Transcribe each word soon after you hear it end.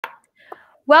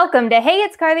Welcome to Hey,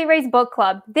 it's Carly Rae's Book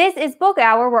Club. This is Book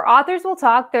Hour, where authors will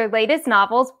talk their latest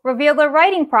novels, reveal their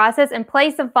writing process, and play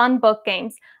some fun book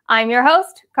games. I'm your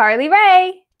host, Carly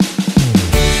Rae.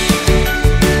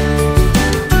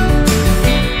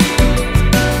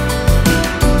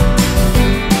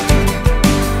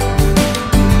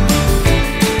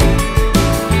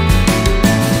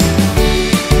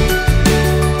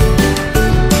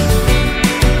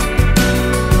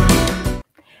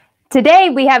 Today,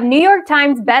 we have New York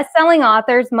Times bestselling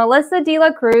authors Melissa de la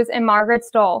Cruz and Margaret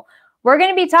Stohl. We're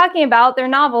going to be talking about their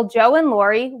novel,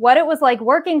 Jo&Laurie, what it was like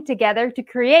working together to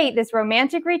create this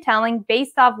romantic retelling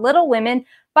based off Little Women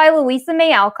by Louisa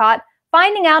May Alcott,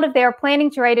 finding out if they are planning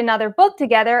to write another book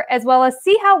together, as well as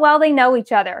see how well they know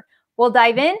each other. We'll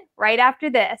dive in right after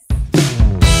this.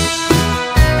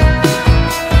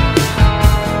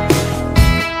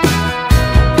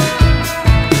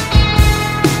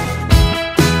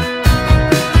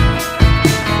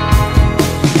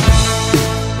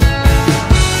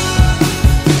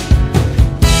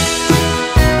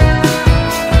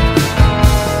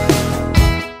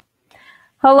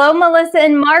 Hello, Melissa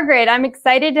and Margaret. I'm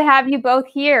excited to have you both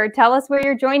here. Tell us where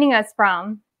you're joining us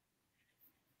from.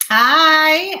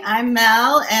 Hi, I'm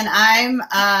Mel, and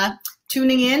I'm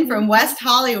tuning in from West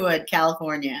Hollywood,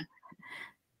 California.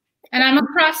 And I'm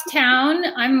across town.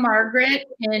 I'm Margaret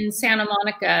in Santa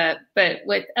Monica, but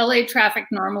with LA traffic,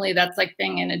 normally that's like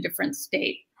being in a different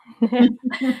state.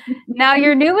 Now,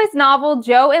 your newest novel,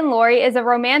 Jo&Laurie, is a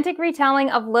romantic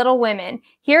retelling of Little Women.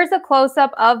 Here's a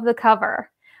close-up of the cover.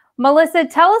 Melissa,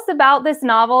 tell us about this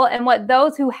novel and what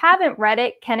those who haven't read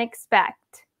it can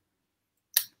expect.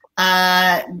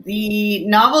 The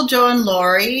novel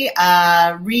Jo&Laurie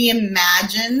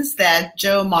reimagines that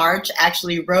Jo March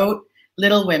actually wrote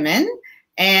Little Women.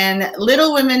 And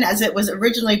Little Women, as it was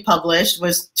originally published,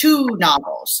 was two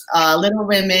novels. Little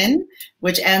Women,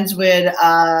 which ends with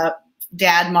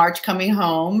Dad March coming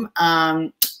home,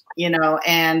 and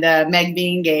Meg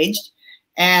being engaged.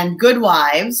 And Good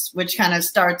Wives, which kind of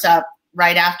starts up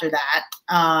right after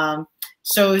that.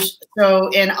 So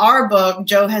in our book,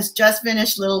 Jo has just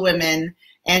finished Little Women,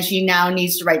 and she now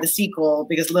needs to write the sequel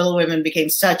because Little Women became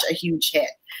such a huge hit.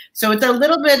 So it's a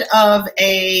little bit of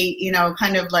a,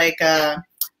 kind of like a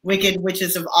Wicked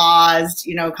Witches of Oz,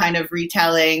 kind of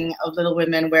retelling of Little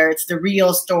Women, where it's the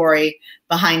real story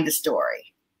behind the story.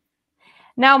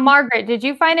 Now, Margaret, did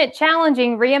you find it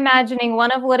challenging reimagining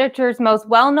one of literature's most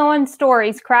well-known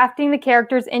stories, crafting the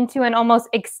characters into an almost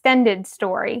extended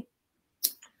story?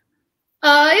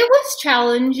 It was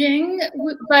challenging,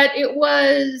 but it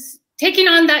was taking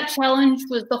on that challenge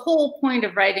was the whole point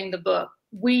of writing the book.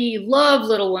 We love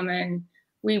Little Women.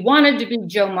 We wanted to be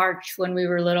Jo March when we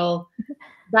were little.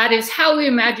 That is how we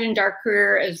imagined our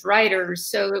career as writers.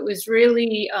 So it was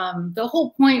really, the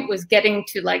whole point was getting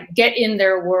to get in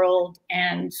their world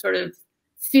and sort of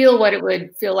feel what it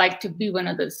would feel like to be one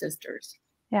of those sisters.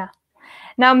 Yeah.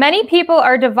 Now, many people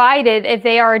are divided if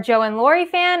they are a Jo&Laurie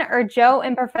fan or Jo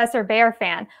and Professor Bear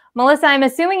fan. Melissa, I'm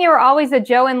assuming you were always a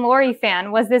Jo&Laurie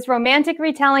fan. Was this romantic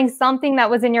retelling something that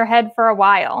was in your head for a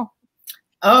while?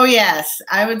 Oh, yes.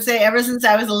 I would say ever since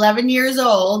I was 11 years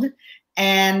old.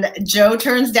 And Jo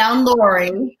turns down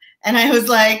Laurie, and I was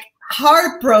like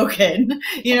heartbroken,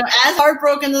 as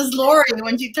heartbroken as Laurie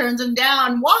when she turns him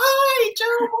down. Why, Jo,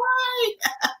 why?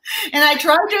 And I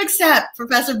tried to accept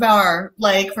Professor Bauer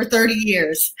for 30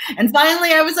 years. And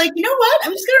finally I was like, you know what?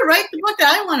 I'm just going to write the book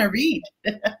that I want to read.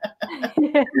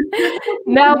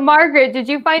 Now, Margaret, did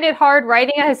you find it hard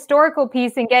writing a historical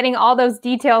piece and getting all those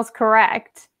details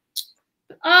correct?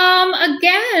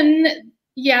 Again,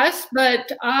 yes,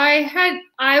 but I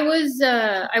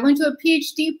went to a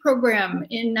PhD program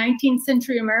in 19th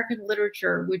century American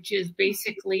literature, which is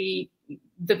basically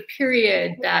the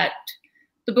period that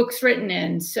the book's written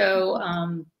in. So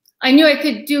I knew I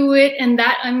could do it, and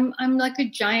that I'm like a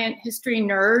giant history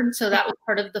nerd, so that was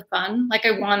part of the fun.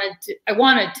 I wanted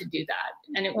to do that,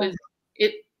 and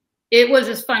it was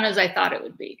as fun as I thought it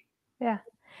would be. Yeah.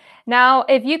 Now,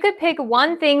 if you could pick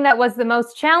one thing that was the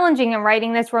most challenging in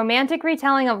writing this romantic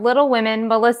retelling of Little Women,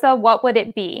 Melissa, what would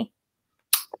it be?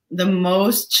 The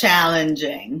most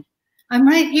challenging. I'm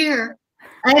right here.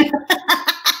 I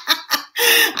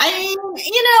mean,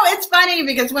 it's funny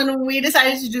because when we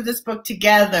decided to do this book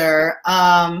together,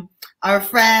 our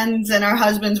friends and our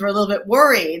husbands were a little bit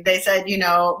worried. They said,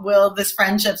 will this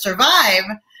friendship survive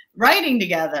writing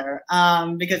together?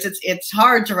 Because it's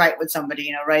hard to write with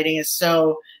somebody. Writing is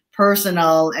so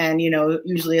personal and,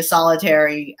 usually a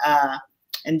solitary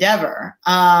endeavor.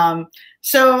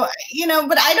 So, you know,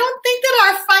 but I don't think that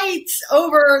our fights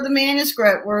over the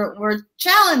manuscript were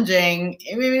challenging.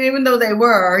 I mean, even though they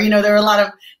were, you know, there were a lot of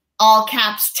all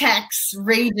caps texts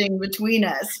raging between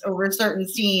us over certain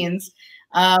scenes,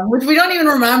 which we don't even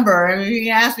remember. I mean, you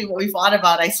can ask me what we fought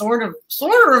about. I sort of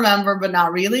remember, but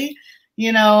not really,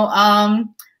 you know.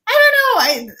 I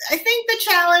don't know. I think the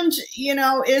challenge, you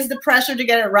know, is the pressure to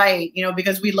get it right, you know,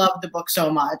 because we loved the book so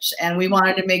much and we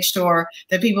wanted to make sure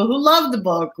that people who loved the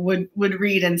book would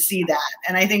read and see that.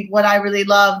 And I think what I really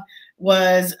loved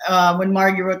was when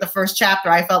Margie wrote the first chapter,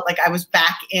 I felt like I was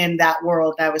back in that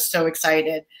world. I was so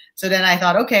excited. So then I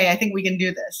thought, okay, I think we can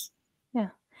do this. Yeah.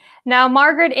 Now,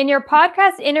 Margaret, in your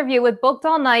podcast interview with Booked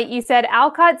All Night, you said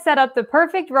Alcott set up the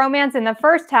perfect romance in the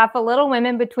first half of Little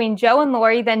Women between Jo and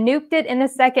Laurie, then nuked it in the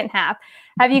second half.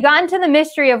 Have you gotten to the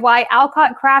mystery of why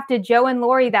Alcott crafted Jo and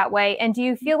Laurie that way? And do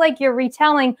you feel like your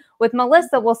retelling with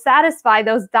Melissa will satisfy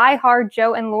those diehard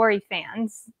Jo and Laurie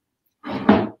fans?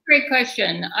 Great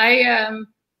question.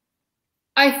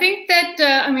 I think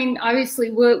that, I mean,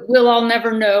 obviously we'll all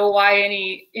never know why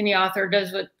any author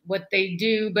does what they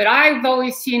do, but I've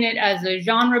always seen it as a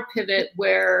genre pivot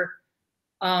where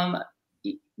an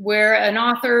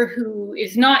author who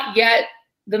is not yet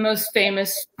the most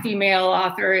famous female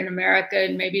author in America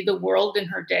and maybe the world in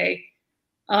her day,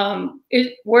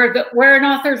 where an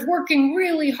author is working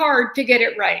really hard to get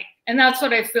it right. And that's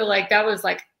what I feel like that was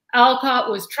like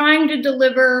Alcott was trying to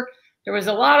deliver. There was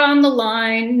a lot on the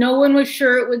line. No one was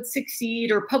sure it would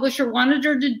succeed, or publisher wanted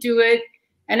her to do it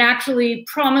and actually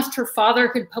promised her father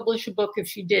could publish a book if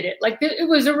she did it. Like it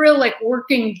was a real like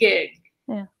working gig.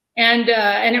 Yeah. And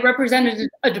it represented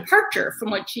a departure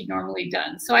from what she'd normally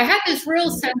done. So I had this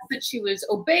real sense that she was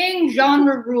obeying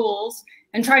genre rules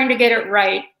and trying to get it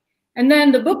right. And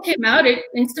then the book came out. It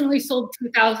instantly sold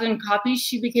 2,000 copies.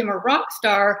 She became a rock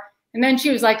star. And then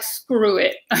she was like, screw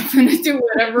it. I'm going to do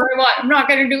whatever I want. I'm not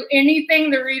going to do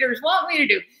anything the readers want me to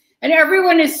do. And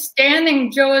everyone is standing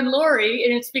Jo and Laurie,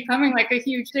 and it's becoming like a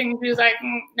huge thing. She was like,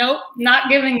 nope, not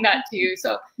giving that to you.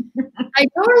 So I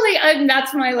totally, and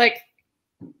that's my like,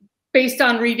 based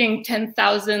on reading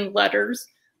 10,000 letters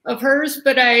of hers.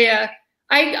 But I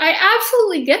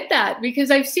absolutely get that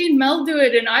because I've seen Mel do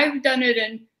it and I've done it.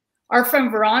 And our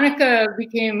friend Veronica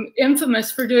became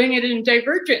infamous for doing it in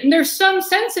Divergent. And there's some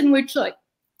sense in which like,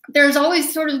 there's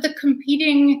always sort of the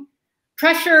competing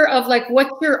pressure of like,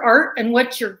 what's your art and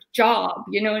what's your job?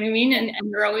 You know what I mean? And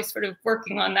you're always sort of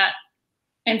working on that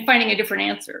and finding a different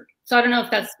answer. So I don't know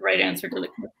if that's the right answer to the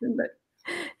question, but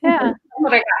yeah, that's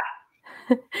what I got.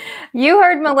 You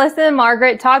heard Melissa and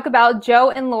Margaret talk about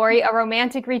Jo and Laurie, a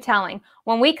romantic retelling.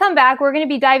 When we come back, we're going to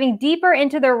be diving deeper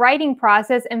into their writing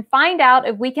process and find out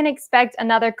if we can expect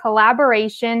another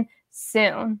collaboration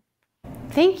soon.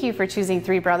 Thank you for choosing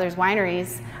Three Brothers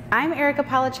Wineries. I'm Erica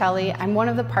Policelli. I'm one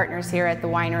of the partners here at the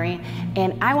winery,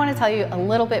 and I want to tell you a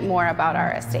little bit more about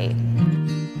our estate.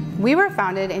 We were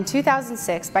founded in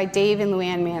 2006 by Dave and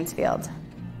Luann Mansfield.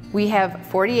 We have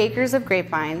 40 acres of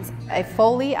grapevines, a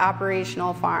fully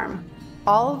operational farm.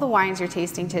 All of the wines you're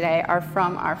tasting today are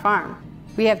from our farm.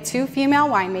 We have 2 female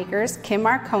winemakers, Kim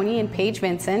Marconi and Paige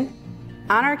Vinson.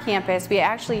 On our campus, we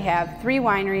actually have 3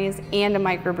 wineries and a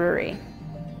microbrewery.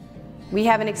 We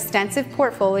have an extensive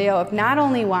portfolio of not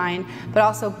only wine, but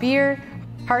also beer,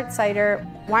 hard cider,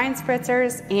 wine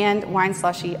spritzers, and wine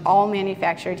slushy, all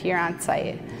manufactured here on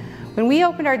site. When we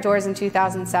opened our doors in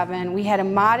 2007, we had a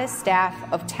modest staff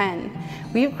of 10.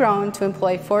 We've grown to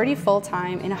employ 40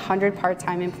 full-time and 100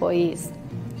 part-time employees.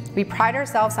 We pride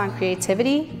ourselves on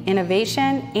creativity,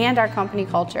 innovation, and our company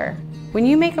culture. When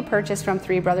you make a purchase from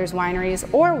Three Brothers Wineries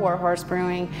or Warhorse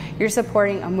Brewing, you're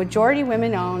supporting a majority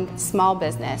women-owned small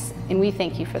business, and we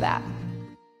thank you for that.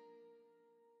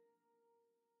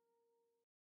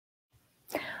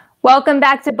 Welcome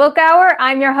back to Book Hour.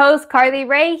 I'm your host, Carly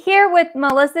Rae, here with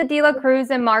Melissa de la Cruz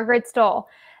and Margaret Stohl.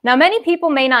 Now, many people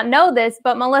may not know this,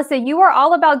 but Melissa, you are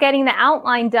all about getting the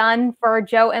outline done for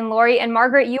Jo and Laurie, and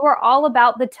Margaret, you are all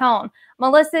about the tone.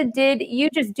 Melissa, did you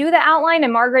just do the outline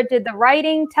and Margaret did the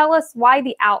writing? Tell us why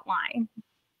the outline.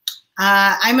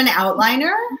 I'm an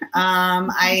outliner.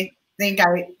 I think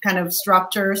I kind of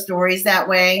structure stories that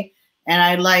way, and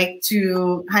I like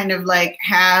to kind of like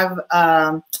have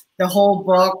the whole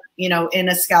book, you know, in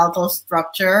a skeletal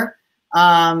structure.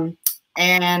 You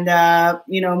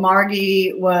know,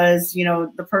 Margie was, you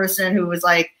know, the person who was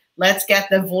like, let's get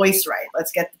the voice right.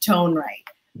 Let's get the tone right.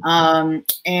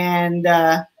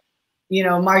 You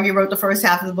know, Margie wrote the first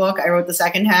half of the book. I wrote the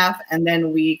second half, and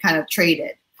then we kind of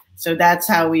traded. So that's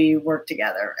how we work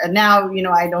together. And now, you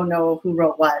know, I don't know who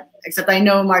wrote what, except I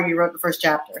know Margie wrote the first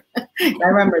chapter. I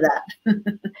remember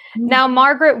that. Now,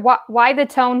 Margaret, why the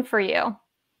tone for you?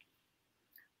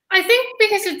 I think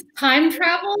because it's time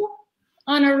travel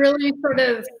on a really sort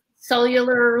of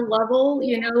cellular level.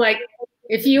 You know, like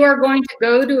if you are going to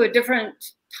go to a different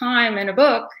time in a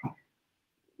book,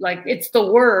 like it's the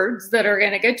words that are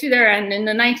going to get you there. And in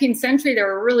the 19th century, there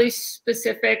were really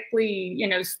specifically, you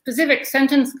know, specific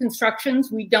sentence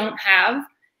constructions we don't have.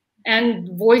 And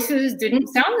voices didn't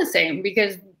sound the same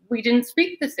because we didn't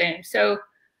speak the same. So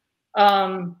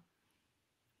that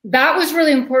was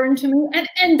really important to me.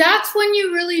 And that's when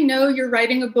you really know you're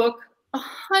writing a book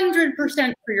 100%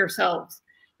 for yourselves,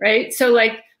 right? So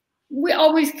like, we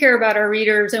always care about our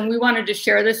readers and we wanted to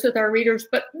share this with our readers,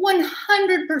 but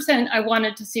 100% I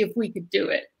wanted to see if we could do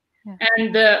it. Yeah.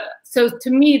 And so to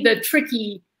me, the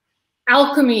tricky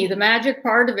alchemy, the magic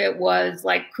part of it was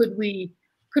like, could we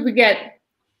get,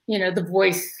 you know, the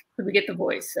voice, could we get the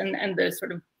voice and the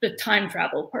sort of the time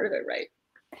travel part of it, right?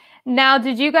 Now,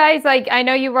 did you guys, like, I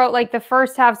know you wrote like the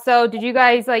first half, so did you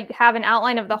guys like have an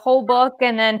outline of the whole book,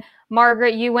 and then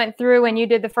Margaret, you went through and you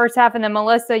did the first half, and then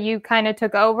Melissa, you kind of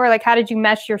took over? Like, how did you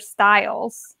mesh your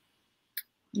styles?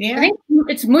 Yeah, I think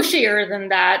it's mushier than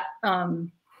that.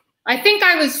 I think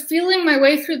I was feeling my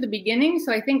way through the beginning,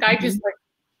 so I think I just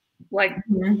like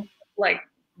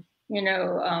you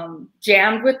know,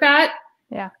 jammed with that.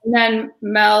 Yeah. And then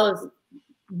Mel is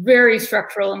very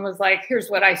structural and was like, here's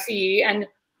what I see. And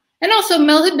also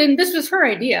Mel had been, this was her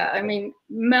idea. I mean,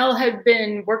 Mel had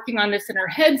been working on this in her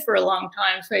head for a long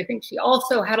time. So I think she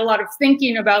also had a lot of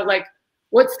thinking about like,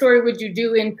 what story would you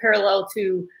do in parallel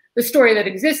to the story that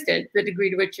existed, the degree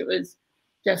to which it was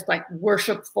just like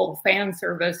worshipful fan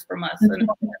service from us in a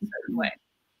certain way.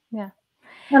 Yeah.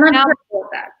 And I'm grateful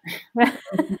with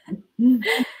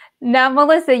that. Now,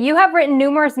 Melissa, you have written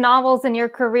numerous novels in your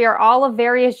career, all of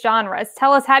various genres.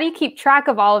 Tell us, how do you keep track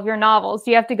of all of your novels? Do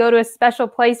you have to go to a special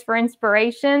place for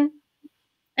inspiration?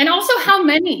 And also, how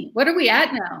many? What are we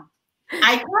at now?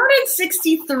 I counted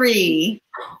 63.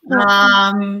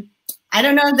 I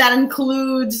don't know if that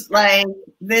includes like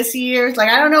this year's. Like,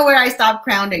 I don't know where I stopped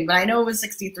counting, but I know it was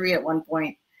 63 at one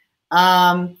point.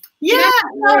 Yeah,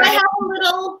 no, I have a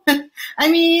little, I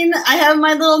mean, I have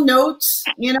my little notes,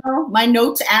 you know, my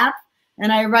notes app,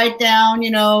 and I write down,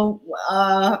 you know,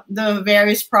 the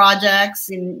various projects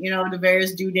and, you know, the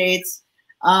various due dates.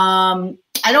 I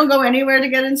don't go anywhere to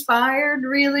get inspired,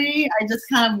 really. I just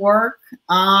kind of work.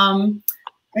 I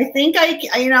think I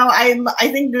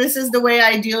think this is the way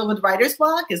I deal with writer's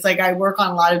block. It's like I work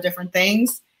on a lot of different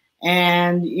things,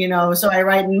 and, you know, so I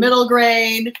write in middle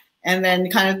grade. And then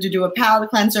kind of to do a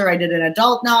palate cleanser, I did an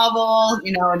adult novel,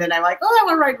 you know, and then I'm like, oh, I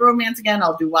want to write romance again.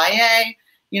 I'll do YA,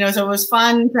 you know, so it was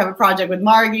fun to have a project with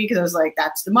Margie, because I was like,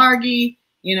 that's the Margie,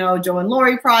 you know,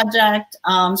 Jo&Laurie project.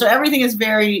 So everything is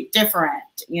very different,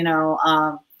 you know,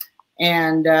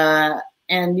 and,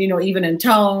 you know, even in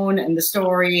tone and the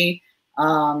story,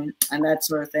 and that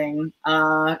sort of thing.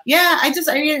 Yeah, I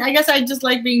guess I just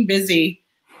like being busy.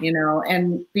 You know,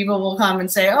 and people will come and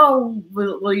say, oh,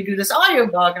 will you do this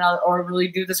audiobook? Or will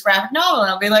you do this graphic novel? And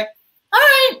I'll be like, all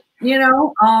right, you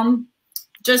know,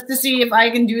 just to see if I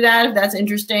can do that, if that's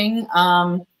interesting.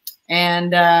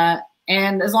 And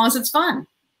as long as it's fun.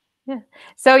 Yeah.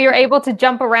 So you're able to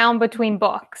jump around between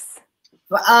books.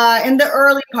 In the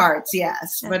early parts,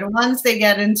 yes. But once they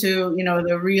get into, you know,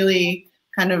 the really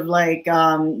kind of like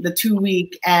the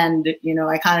 2-week end, you know,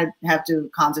 I kind of have to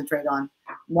concentrate on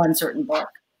one certain book.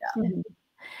 Yeah. Mm-hmm.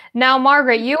 Now,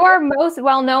 Margaret, you are most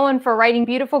well known for writing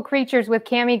Beautiful Creatures with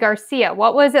Cami Garcia.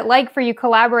 What was it like for you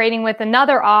collaborating with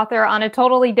another author on a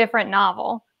totally different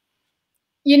novel?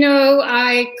 You know,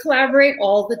 I collaborate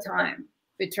all the time,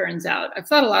 it turns out. I've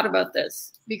thought a lot about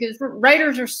this because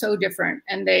writers are so different,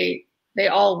 and they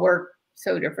all work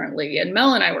so differently. And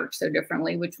Mel and I work so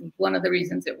differently, which was one of the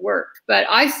reasons it worked. But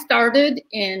I started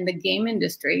in the game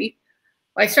industry.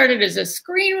 I started as a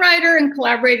screenwriter and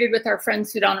collaborated with our friend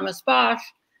Pseudonymous Bosch.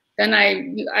 Then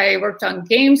I worked on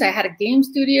games. I had a game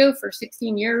studio for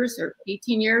 16 years or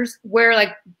 18 years where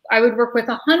like I would work with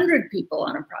 100 people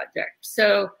on a project.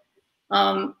 So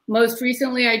most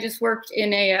recently I just worked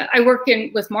in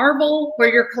with Marvel, where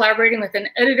you're collaborating with an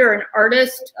editor, an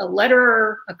artist, a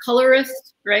letterer, a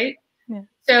colorist, right? Yeah.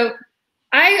 So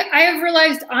I have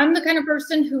realized I'm the kind of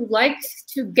person who likes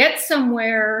to get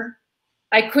somewhere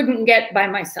I couldn't get by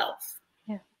myself.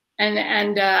 Yeah.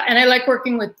 And I like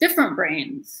working with different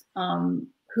brains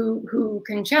who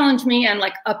can challenge me and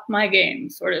like up my game,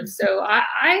 sort of. So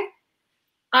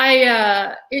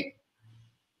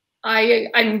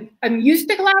I'm used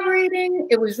to collaborating.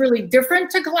 It was really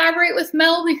different to collaborate with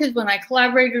Mel because when I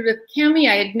collaborated with Cami,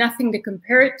 I had nothing to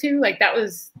compare it to. Like that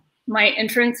was my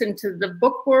entrance into the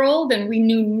book world, and we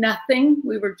knew nothing.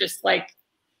 We were just like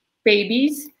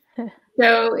babies.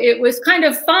 So it was kind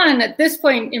of fun at this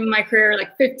point in my career,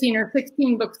 like 15 or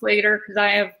 16 books later, because I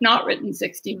have not written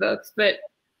 60 books, but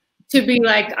to be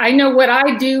like, I know what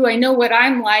I do. I know what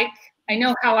I'm like. I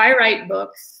know how I write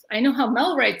books. I know how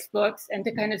Mel writes books, and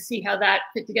to kind of see how that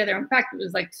fit together. In fact, it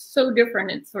was like so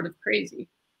different. It's sort of crazy,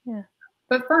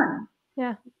 but fun.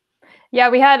 Yeah. Yeah,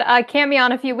 we had Cami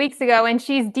on a few weeks ago, and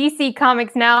she's DC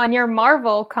Comics now, and you're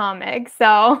Marvel Comics.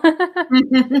 So,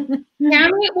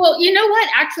 Cami, well, you know what?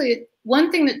 Actually,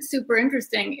 one thing that's super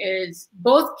interesting is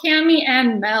both Cami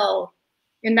and Mel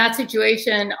in that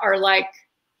situation are like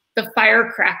the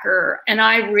firecracker, and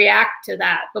I react to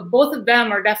that. But both of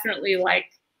them are definitely like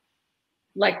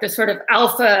the sort of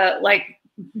alpha, like,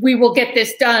 we will get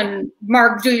this done.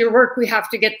 Mark, do your work. We have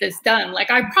to get this done.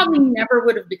 Like, I probably never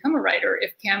would have become a writer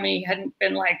if Cami hadn't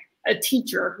been like a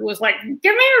teacher who was like,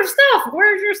 give me your stuff.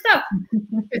 Where's your stuff?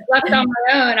 It's left on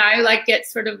my own. I like get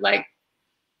sort of like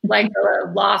a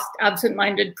lost,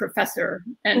 absent-minded professor,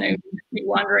 and I would be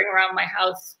wandering around my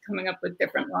house coming up with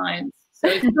different lines. So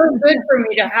it's so good for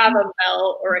me to have a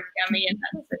Mel or a Cami in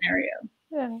that scenario.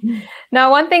 Yeah. Now,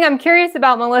 one thing I'm curious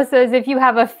about, Melissa, is if you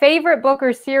have a favorite book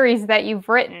or series that you've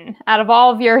written out of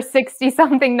all of your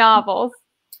 60-something novels.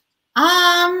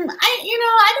 I don't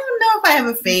know if I have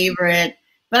a favorite,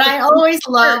 but I always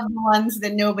love the ones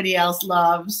that nobody else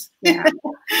loves. Yeah.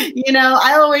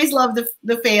 I always love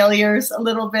the failures a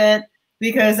little bit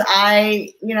because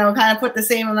I, kind of put the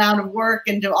same amount of work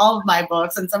into all of my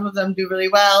books, and some of them do really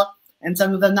well and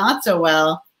some of them not so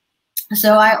well.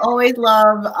 So I always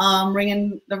love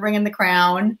Ringing the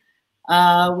Crown,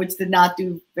 which did not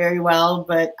do very well,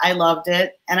 but I loved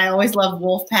it. And I always loved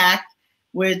Wolfpack,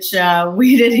 which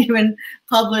we didn't even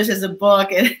publish as a book.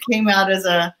 It came out as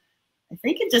I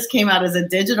think it just came out as a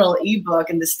digital ebook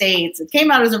in the States. It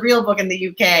came out as a real book in the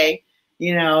UK,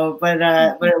 but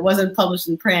it wasn't published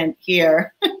in print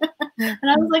here. And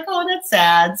I was like, oh, that's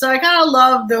sad. So I kind of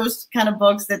love those kind of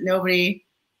books that nobody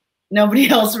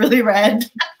else really read.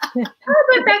 But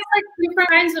that's like different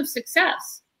kinds of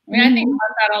success. I mean, I think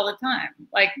about that all the time.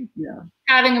 Like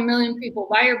having 1 million people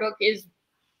buy your book is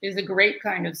a great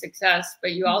kind of success,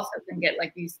 but you also can get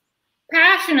like these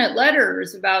passionate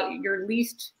letters about your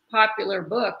least popular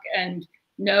book and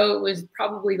know it was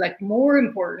probably like more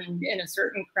important in a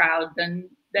certain crowd than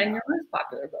your most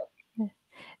popular book.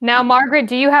 Now, Margaret,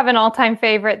 do you have an all-time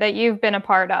favorite that you've been a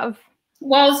part of?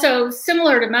 Well, so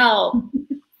similar to Mel,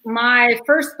 my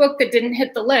first book that didn't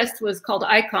hit the list was called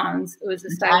Icons. It was a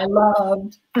style I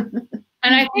loved. And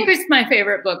I think it's my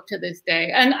favorite book to this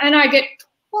day. And I get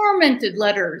tormented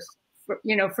letters,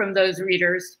 from those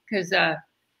readers because that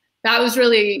was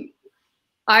really,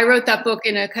 I wrote that book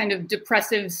in a kind of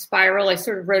depressive spiral. I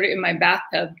sort of wrote it in my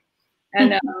bathtub.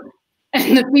 And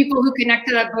the people who connect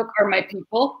to that book are my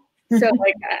people. So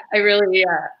like I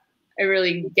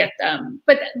really get them.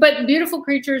 But Beautiful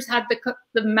Creatures had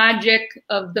the magic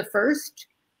of the first,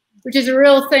 which is a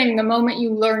real thing. The moment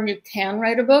you learn you can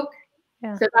write a book.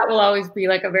 Yeah. So that will always be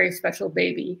like a very special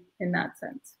baby in that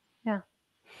sense. Yeah.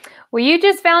 Well, you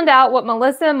just found out what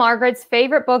Melissa and Margaret's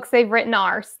favorite books they've written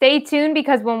are. Stay tuned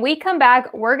because when we come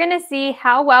back, we're going to see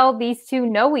how well these two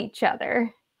know each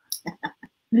other.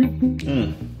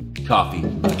 Coffee.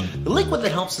 The liquid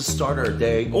that helps us start our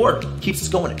day or keeps us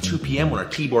going at 2 p.m. when our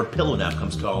keyboard pillow nap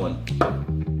comes calling.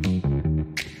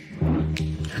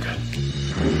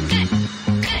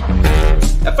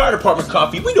 At Fire Department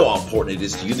Coffee, we know how important it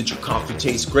is to you that your coffee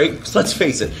tastes great. Because let's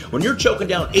face it, when you're choking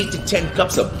down 8 to 10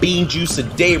 cups of bean juice a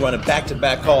day running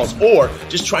back-to-back calls, or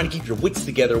just trying to keep your wits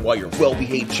together while your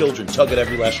well-behaved children tug at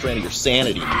every last strand of your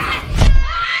sanity,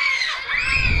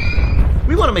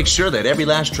 we want to make sure that every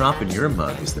last drop in your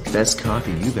mug is the best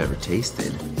coffee you've ever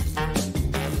tasted.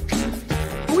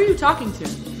 Who are you talking to?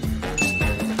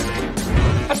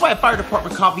 That's why at Fire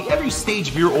Department Coffee, every stage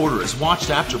of your order is watched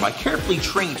after by carefully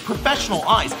trained professional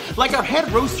eyes, like our head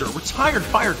roaster, retired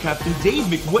fire captain Dave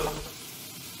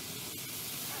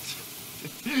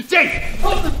Dave!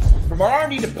 From our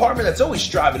R&D department that's always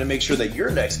striving to make sure that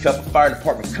your next cup of Fire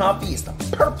Department coffee is the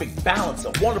perfect balance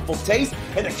of wonderful taste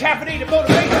and the caffeinated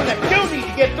motivation that you need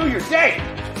to get through your day.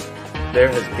 There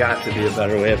has got to be a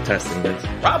better way of testing this.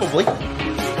 Probably.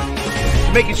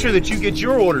 Making sure that you get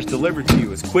your orders delivered to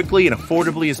you as quickly and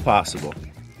affordably as possible.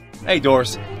 Hey,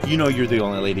 Doris, you know you're the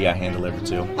only lady I hand deliver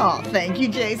to. Oh, thank you,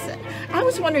 Jason. I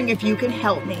was wondering if you could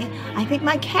help me. I think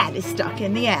my cat is stuck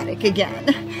in the attic again.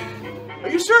 Are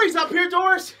you sure he's up here,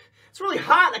 Doris? It's really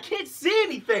hot. I can't see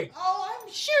anything. Oh,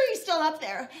 I'm sure he's still up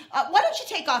there. Why don't you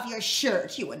take off your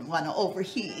shirt? You wouldn't want to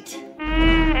overheat.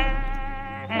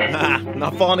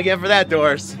 Not falling again for that,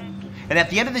 Doris. And at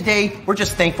the end of the day, we're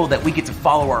just thankful that we get to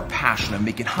follow our passion of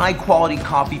making high-quality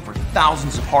coffee for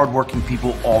thousands of hardworking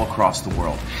people all across the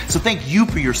world. So thank you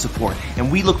for your support,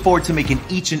 and we look forward to making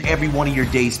each and every one of your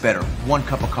days better, one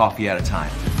cup of coffee at a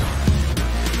time.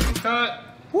 Cut.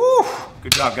 Woo!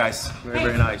 Good job, guys.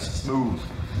 Very nice. Smooth.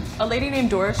 A lady named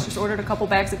Doris just ordered a couple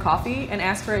bags of coffee and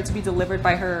asked for it to be delivered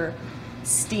by her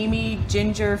steamy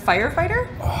ginger firefighter.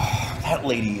 Oh, that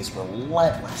lady is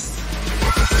relentless.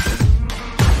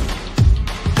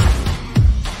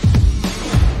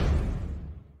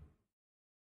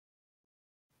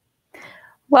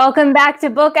 Welcome back to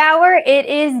Book Hour. It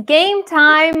is game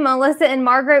time, Melissa and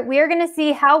Margaret. We are going to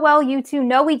see how well you two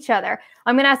know each other.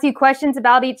 I'm going to ask you questions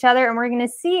about each other, and we're going to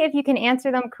see if you can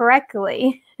answer them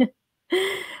correctly.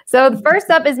 So the first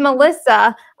up is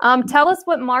Melissa. Tell us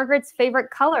what Margaret's favorite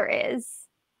color is.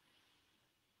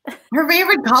 Her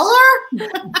favorite color?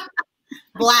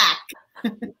 Black.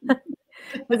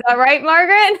 Is that right,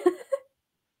 Margaret?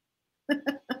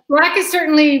 Black is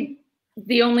certainly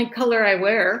the only color I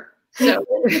wear. So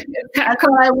that's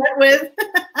what I went with.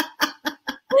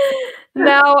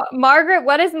 Now, Margaret,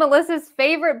 what is Melissa's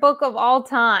favorite book of all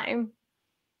time?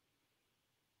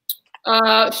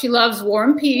 She loves War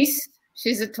and Peace.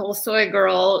 She's a Tolstoy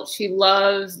girl. She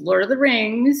loves Lord of the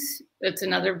Rings. It's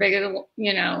another big,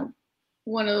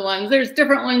 one of the ones. There's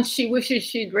different ones she wishes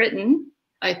she'd written,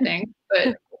 I think.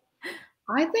 But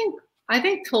I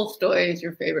think Tolstoy is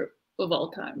your favorite of all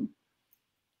time.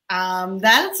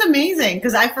 That's amazing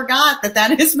because I forgot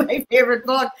that is my favorite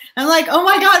book. I'm like, oh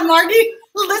my God, Margie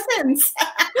listens.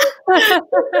 I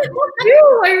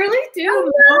really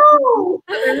do. No.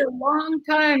 It's a long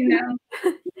time now.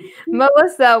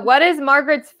 Melissa, what is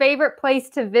Margaret's favorite place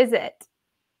to visit?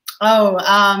 Oh,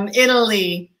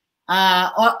 Italy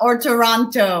or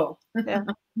Toronto. Yeah.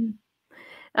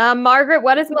 Margaret,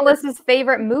 what is Melissa's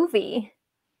favorite movie?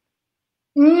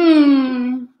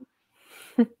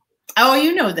 Oh,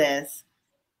 you know this.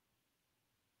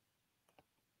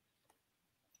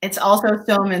 It's also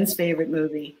Soman's favorite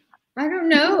movie. I don't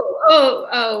know.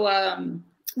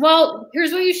 Well,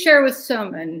 here's what you share with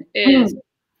Soman is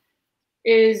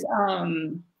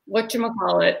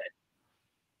whatchamacallit.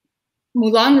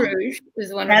 Moulin Rouge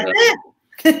is one of those.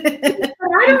 But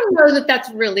I don't know that that's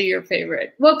really your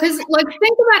favorite. Well, because think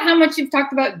about how much you've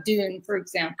talked about Dune, for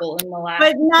example, in the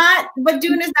last. But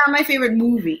Dune is not my favorite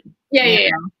movie.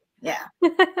 Yeah.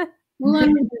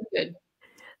 Moulin Rouge is good.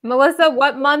 Melissa,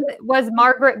 what month was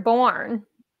Margaret born?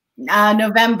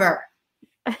 November.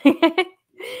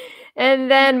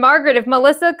 And then Margaret, if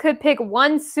Melissa could pick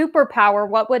one superpower,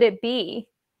 what would it be?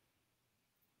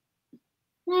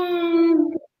 She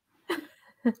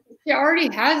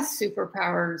already has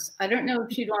superpowers. I don't know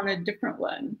if she'd want a different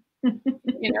one.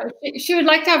 She would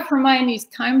like to have Hermione's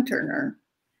time turner.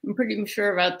 I'm pretty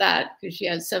sure about that because she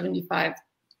has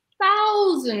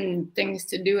 75,000 things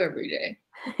to do every day.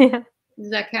 Yeah. Does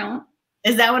that count?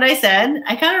 Is that what I said?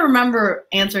 I kind of remember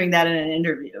answering that in an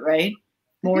interview, right?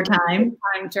 More time.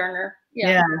 Time turner.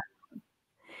 Yeah.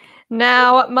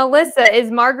 Now, Melissa, is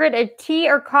Margaret a tea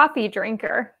or coffee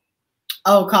drinker?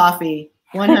 Oh, coffee.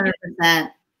 100%.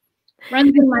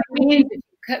 Runs in my veins. If you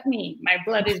cut me, my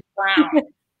blood is brown.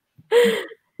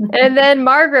 And then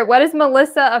Margaret, what is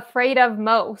Melissa afraid of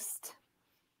most?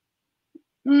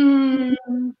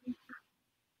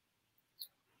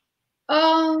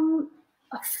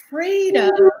 Afraid of.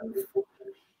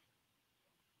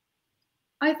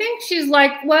 I think she's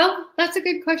like, well, that's a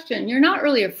good question. You're not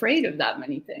really afraid of that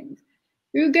many things.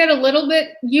 You get a little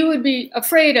bit, you would be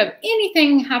afraid of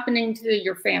anything happening to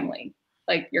your family,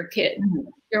 like your kid,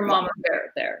 your mom or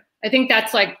there. I think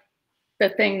that's like the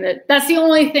thing that's the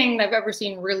only thing I've ever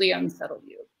seen really unsettle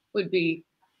you would be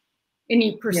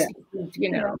any perceived,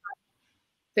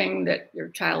 thing that your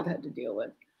child had to deal with.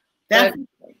 But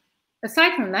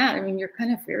aside from that, I mean, you're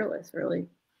kind of fearless, really.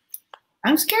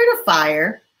 I'm scared of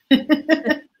fire.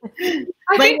 I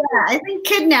think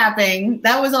kidnapping,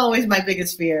 that was always my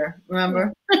biggest fear,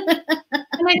 remember? And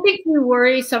I think we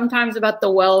worry sometimes about the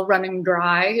well running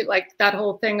dry, like that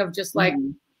whole thing of just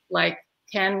getting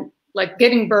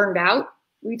burned out.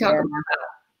 We talk about that.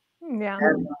 Yeah.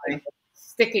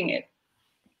 Sticking it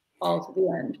all to the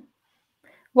end.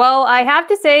 Well, I have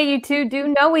to say you two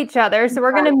do know each other, so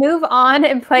we're going to move on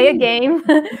and play a game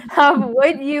of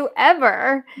Would You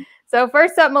Ever? So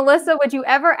first up, Melissa, would you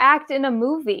ever act in a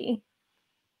movie?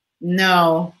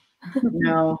 No. I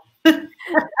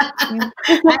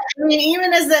mean,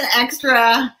 even as an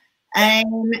extra,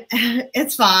 And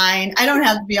it's fine. I don't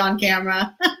have to be on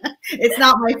camera. It's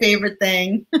not my favorite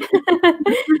thing.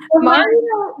 Mel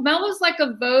was like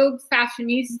a Vogue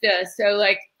fashionista. So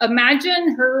like,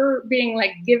 imagine her being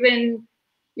like given,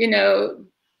 you know,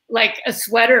 like a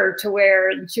sweater to wear,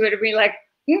 and she would be like,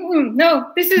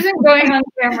 no, this isn't going on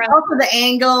camera. Also the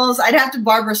angles, I'd have to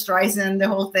Barbara Streisand the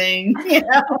whole thing. You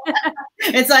know?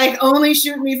 It's like, only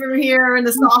shoot me from here in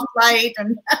the soft light.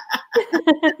 And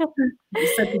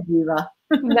such a diva.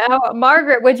 Now,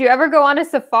 Margaret, would you ever go on a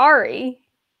safari?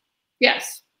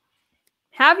 Yes.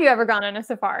 Have you ever gone on a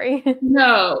safari?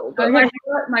 No, but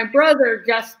my brother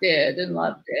just did and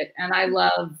loved it. And I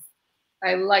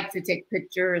like to take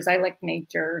pictures. I like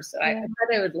nature. So I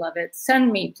thought I would love it.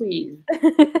 Send me, please,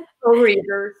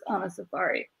 co-readers on a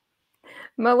safari.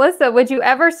 Melissa, would you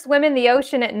ever swim in the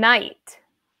ocean at night?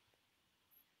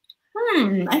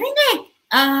 I think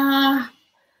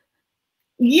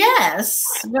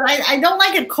yes, but I don't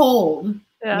like it cold.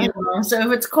 Yeah. You know? So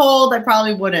if it's cold, I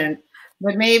probably wouldn't.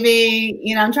 But maybe,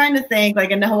 you know, I'm trying to think, like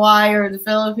in the Hawaii or the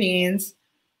Philippines,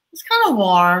 it's kind of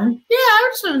warm. Yeah, I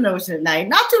would swim in the ocean at night.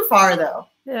 Not too far, though.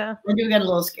 Yeah. I do get a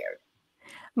little scared.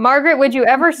 Margaret, would you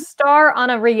ever star on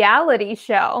a reality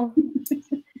show?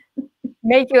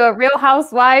 Make you a Real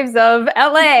Housewives of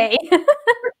LA.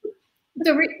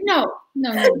 No.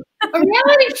 A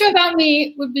reality show about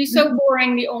me would be so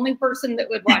boring. The only person that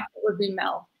would watch it would be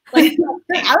Mel. Like,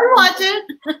 I would watch it.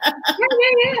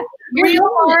 Yeah. Real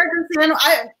hard.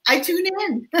 I tune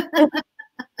in.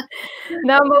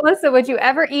 Now, Melissa, would you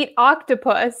ever eat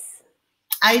octopus?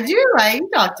 I do. I eat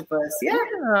octopus.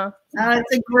 Yeah.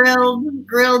 It's a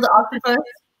grilled octopus.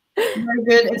 Very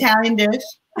good Italian dish.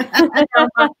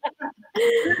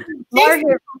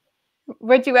 Margaret,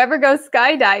 would you ever go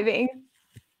skydiving?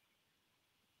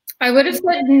 I would have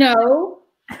said no,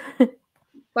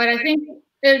 but I think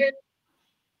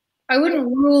I wouldn't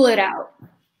rule it out.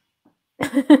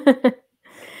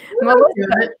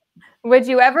 Melissa, would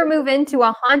you ever move into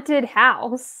a haunted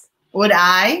house? Would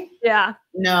I? Yeah.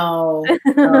 No.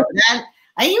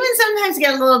 I even sometimes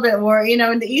get a little bit worried. You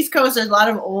know, in the East Coast, there's a lot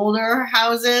of older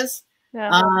houses. Yeah.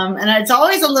 And it's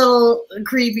always a little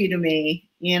creepy to me,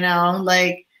 you know,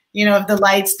 like, you know, if the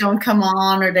lights don't come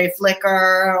on or they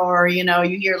flicker or, you know,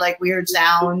 you hear like weird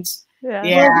sounds.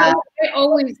 Yeah. Well, I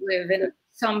always live in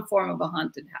some form of a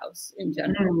haunted house in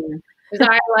general. Because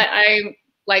I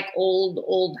like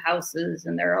old houses,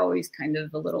 and they're always kind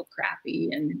of a little crappy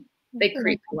and they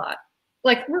creak a lot.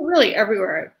 Like really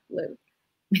everywhere I live.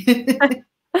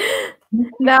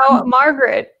 Now,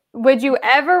 Margaret, would you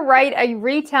ever write a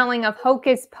retelling of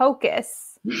Hocus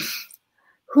Pocus?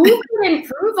 Who can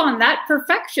improve on that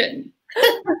perfection?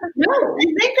 No, I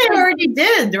think they already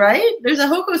did, right? There's a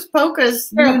Hocus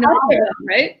Pocus new novel,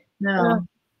 right? No.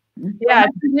 Yeah.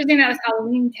 I'm using that as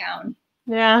Halloween Town.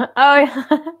 Yeah. Oh, yeah.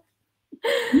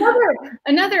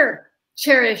 Another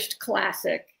cherished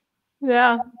classic.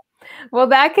 Yeah. Well,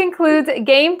 that concludes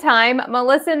Game Time.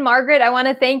 Melissa and Margaret, I want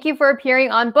to thank you for appearing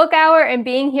on Book Hour and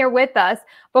being here with us.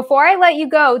 Before I let you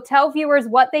go, tell viewers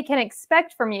what they can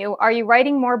expect from you. Are you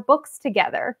writing more books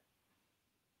together?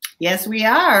 Yes, we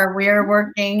are. We are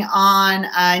working on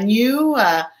a new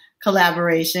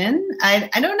collaboration. I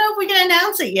don't know if we can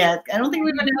announce it yet. I don't think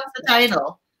we've announced the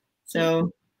title.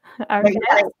 So, okay.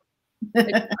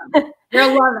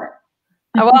 You'll love it.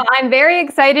 Well, I'm very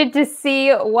excited to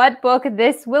see what book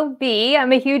this will be.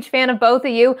 I'm a huge fan of both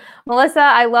of you. Melissa,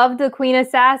 I loved The Queen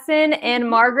Assassin, and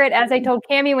Margaret, as I told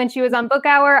Cammie when she was on Book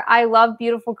Hour, I love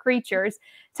Beautiful Creatures.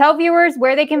 Tell viewers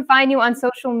where they can find you on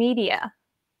social media.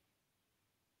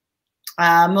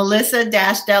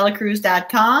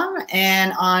 Melissa-delacruz.com,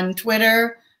 and on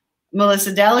Twitter,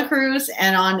 Melissa Delacruz,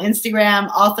 and on Instagram,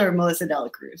 author Melissa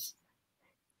Delacruz.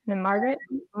 And Margaret?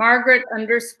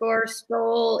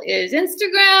 Margaret_Stohl is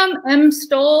Instagram.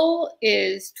 M.Stohl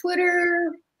is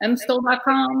Twitter.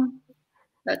 mstohl.com.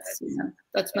 That's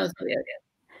mostly it.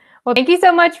 Well, thank you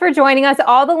so much for joining us.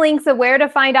 All the links of where to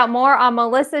find out more on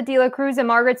Melissa De La Cruz and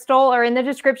Margaret Stohl are in the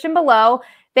description below.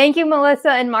 Thank you,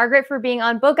 Melissa and Margaret, for being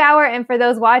on Book Hour. And for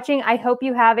those watching, I hope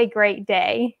you have a great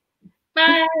day.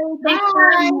 Bye.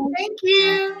 Bye. Thank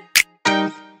you.